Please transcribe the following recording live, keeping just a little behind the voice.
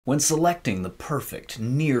When selecting the perfect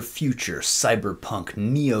near-future cyberpunk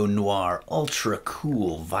neo-noir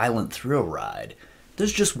ultra-cool violent thrill ride,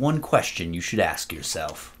 there's just one question you should ask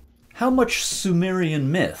yourself. How much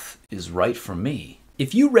Sumerian myth is right for me?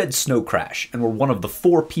 If you read Snow Crash and were one of the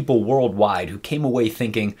 4 people worldwide who came away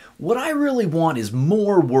thinking, what I really want is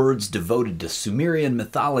more words devoted to Sumerian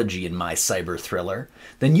mythology in my cyber thriller,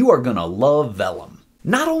 then you are gonna love Vellum.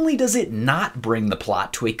 Not only does it not bring the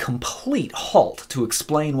plot to a complete halt to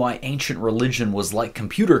explain why ancient religion was like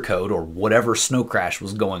computer code or whatever Snow Crash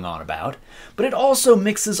was going on about, but it also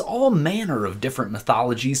mixes all manner of different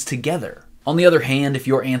mythologies together. On the other hand, if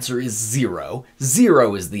your answer is 0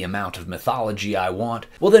 is the amount of mythology I want,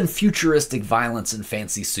 well then Futuristic Violence and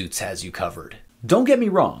Fancy Suits has you covered. Don't get me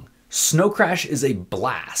wrong. Snow Crash is a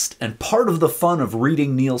blast, and part of the fun of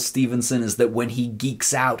reading Neal Stephenson is that when he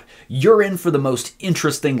geeks out, you're in for the most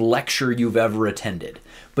interesting lecture you've ever attended.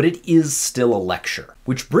 But it is still a lecture.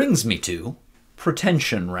 Which brings me to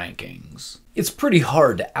pretension rankings. It's pretty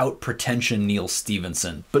hard to out-pretension Neal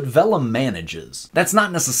Stephenson, but Vellum manages. That's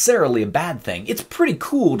not necessarily a bad thing. It's pretty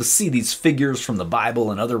cool to see these figures from the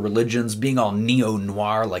Bible and other religions being all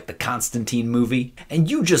neo-noir like the Constantine movie, and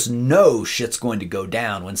you just know shit's going to go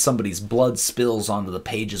down when somebody's blood spills onto the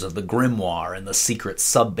pages of the grimoire in the secret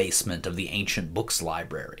sub-basement of the ancient books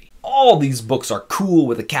library. All these books are cool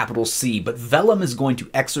with a capital C, but Vellum is going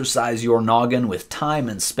to exercise your noggin with time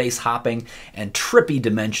and space hopping and trippy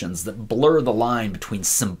dimensions that blur the line between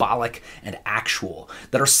symbolic and actual,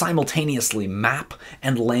 that are simultaneously map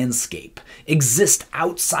and landscape, exist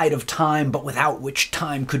outside of time but without which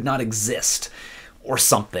time could not exist. Or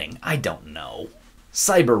something, I don't know.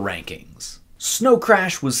 Cyber rankings. Snow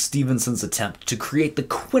Crash was Stephenson's attempt to create the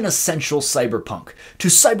quintessential cyberpunk, to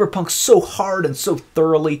cyberpunk so hard and so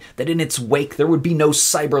thoroughly that in its wake there would be no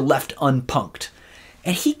cyber left unpunked.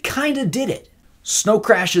 And he kinda did it. Snow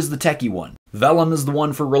Crash is the techie one. Vellum is the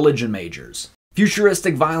one for religion majors.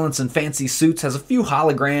 Futuristic Violence and Fancy Suits has a few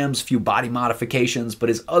holograms, few body modifications, but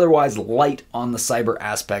is otherwise light on the cyber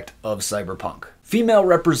aspect of cyberpunk. Female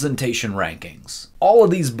representation rankings. All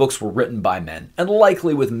of these books were written by men, and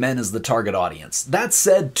likely with men as the target audience. That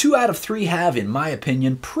said, 2 out of 3 have, in my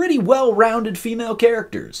opinion, pretty well-rounded female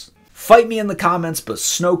characters. Fight me in the comments, but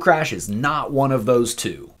Snow Crash is not one of those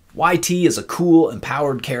 2. YT is a cool,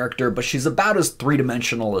 empowered character, but she's about as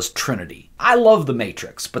 3-dimensional as Trinity. I love The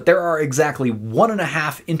Matrix, but there are exactly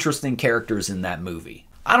 1.5 interesting characters in that movie.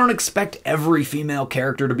 I don't expect every female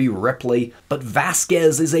character to be Ripley, but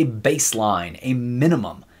Vasquez is a baseline, a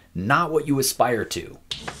minimum, not what you aspire to.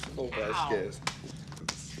 Oh, Vasquez.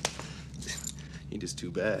 He just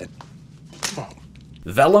too bad.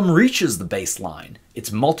 Vellum reaches the baseline.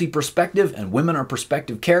 It's multi-perspective, and women are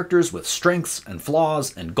perspective characters with strengths and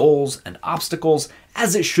flaws and goals and obstacles,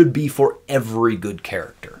 as it should be for every good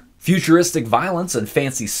character. Futuristic Violence and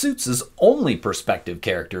Fancy Suits' only perspective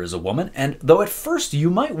character is a woman, and though at first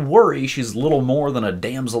you might worry she's little more than a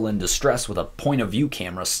damsel in distress with a point-of-view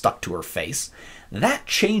camera stuck to her face, that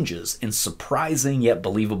changes in surprising yet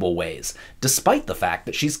believable ways, despite the fact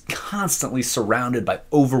that she's constantly surrounded by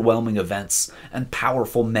overwhelming events and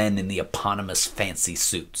powerful men in the eponymous Fancy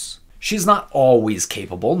Suits. She's not always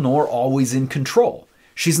capable, nor always in control.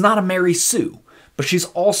 She's not a Mary Sue, but she's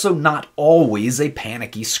also not always a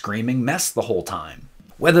panicky, screaming mess the whole time.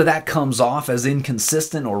 Whether that comes off as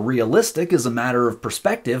inconsistent or realistic is a matter of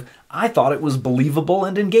perspective. I thought it was believable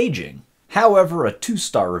and engaging. However, a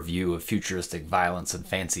 2-star review of Futuristic Violence and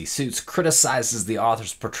Fancy Suits criticizes the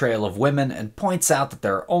author's portrayal of women and points out that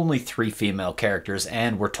there are only 3 female characters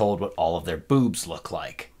and we're told what all of their boobs look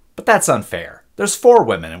like. But that's unfair. There's 4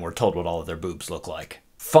 women and we're told what all of their boobs look like.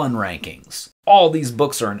 Fun rankings. All these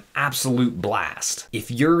books are an absolute blast.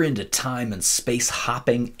 If you're into time and space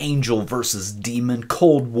hopping, angel versus demon,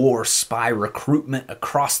 Cold War spy recruitment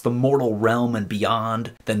across the mortal realm and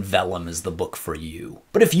beyond, then Vellum is the book for you.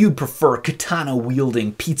 But if you prefer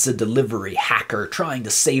katana-wielding pizza delivery hacker trying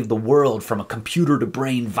to save the world from a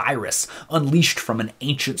computer-to-brain virus unleashed from an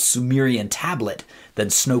ancient Sumerian tablet,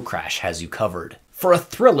 then Snow Crash has you covered. For a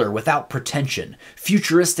thriller without pretension,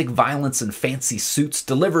 Futuristic Violence and Fancy Suits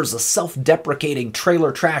delivers a self-deprecating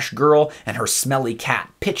trailer trash girl and her smelly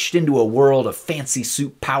cat pitched into a world of fancy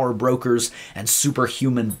suit power brokers and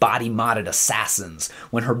superhuman body-modded assassins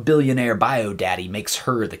when her billionaire bio-daddy makes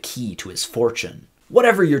her the key to his fortune.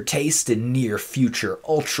 Whatever your taste in near-future,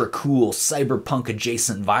 ultra-cool,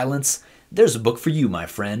 cyberpunk-adjacent violence, there's a book for you, my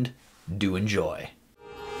friend. Do enjoy.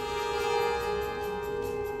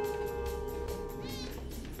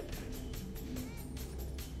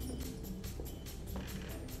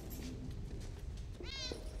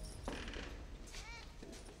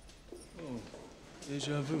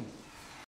 Deja vu.